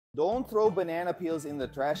Don't throw banana peels in the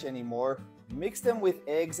trash anymore. Mix them with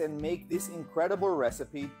eggs and make this incredible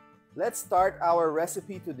recipe. Let's start our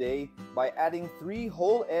recipe today by adding 3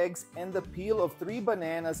 whole eggs and the peel of 3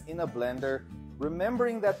 bananas in a blender,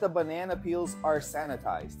 remembering that the banana peels are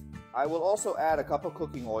sanitized. I will also add a cup of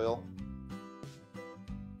cooking oil.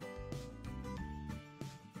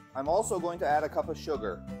 I'm also going to add a cup of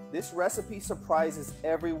sugar. This recipe surprises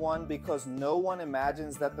everyone because no one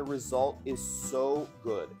imagines that the result is so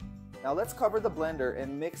good. Now let's cover the blender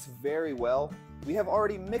and mix very well. We have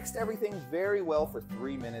already mixed everything very well for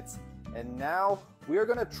 3 minutes, and now we are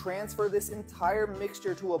going to transfer this entire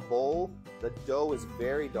mixture to a bowl. The dough is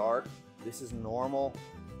very dark. This is normal.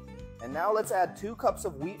 And now let's add 2 cups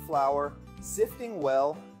of wheat flour, sifting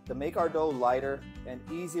well to make our dough lighter and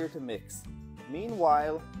easier to mix.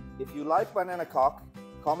 Meanwhile, if you like banana cock,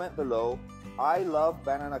 comment below. I love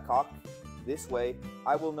banana cock. This way,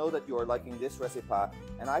 I will know that you are liking this recipe,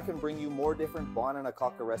 and I can bring you more different banana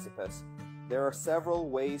cock recipes. There are several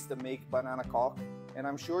ways to make banana cock, and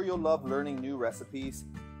I'm sure you'll love learning new recipes.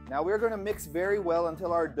 Now we're going to mix very well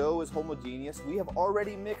until our dough is homogeneous. We have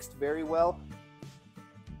already mixed very well.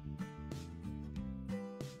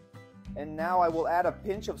 And now I will add a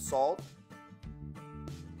pinch of salt.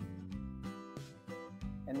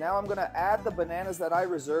 And now I'm going to add the bananas that I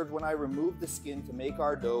reserved when I removed the skin to make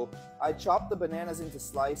our dough. I chopped the bananas into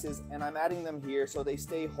slices and I'm adding them here so they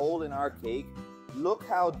stay whole in our cake. Look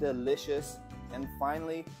how delicious. And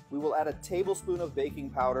finally, we will add a tablespoon of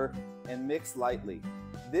baking powder and mix lightly.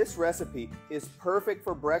 This recipe is perfect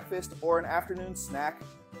for breakfast or an afternoon snack.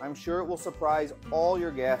 I'm sure it will surprise all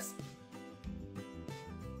your guests.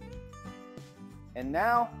 And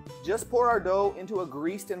now, just pour our dough into a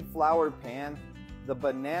greased and floured pan. The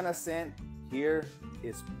banana scent here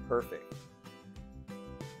is perfect.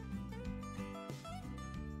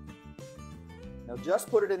 Now just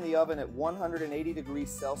put it in the oven at 180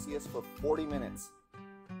 degrees Celsius for 40 minutes.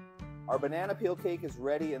 Our banana peel cake is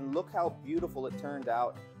ready, and look how beautiful it turned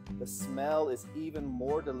out. The smell is even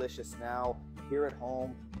more delicious now here at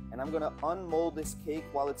home. And I'm going to unmold this cake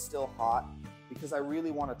while it's still hot because I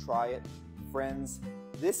really want to try it. Friends,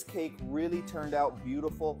 this cake really turned out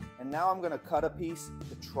beautiful, and now I'm going to cut a piece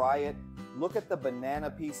to try it. Look at the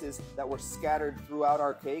banana pieces that were scattered throughout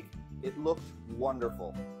our cake. It looked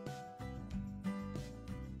wonderful.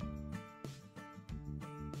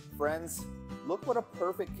 Friends, look what a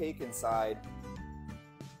perfect cake inside.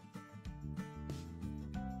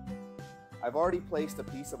 I've already placed a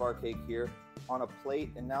piece of our cake here on a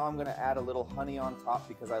plate, and now I'm going to add a little honey on top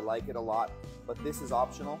because I like it a lot, but this is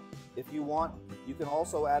optional. If you want, you can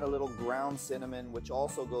also add a little ground cinnamon, which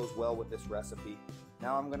also goes well with this recipe.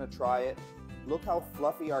 Now I'm going to try it. Look how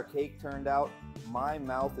fluffy our cake turned out. My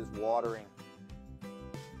mouth is watering.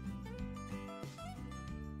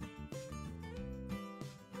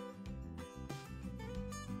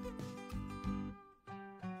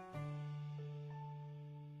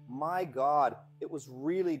 My God, it was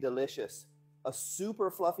really delicious. A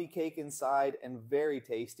super fluffy cake inside and very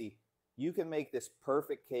tasty. You can make this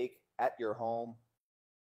perfect cake at your home.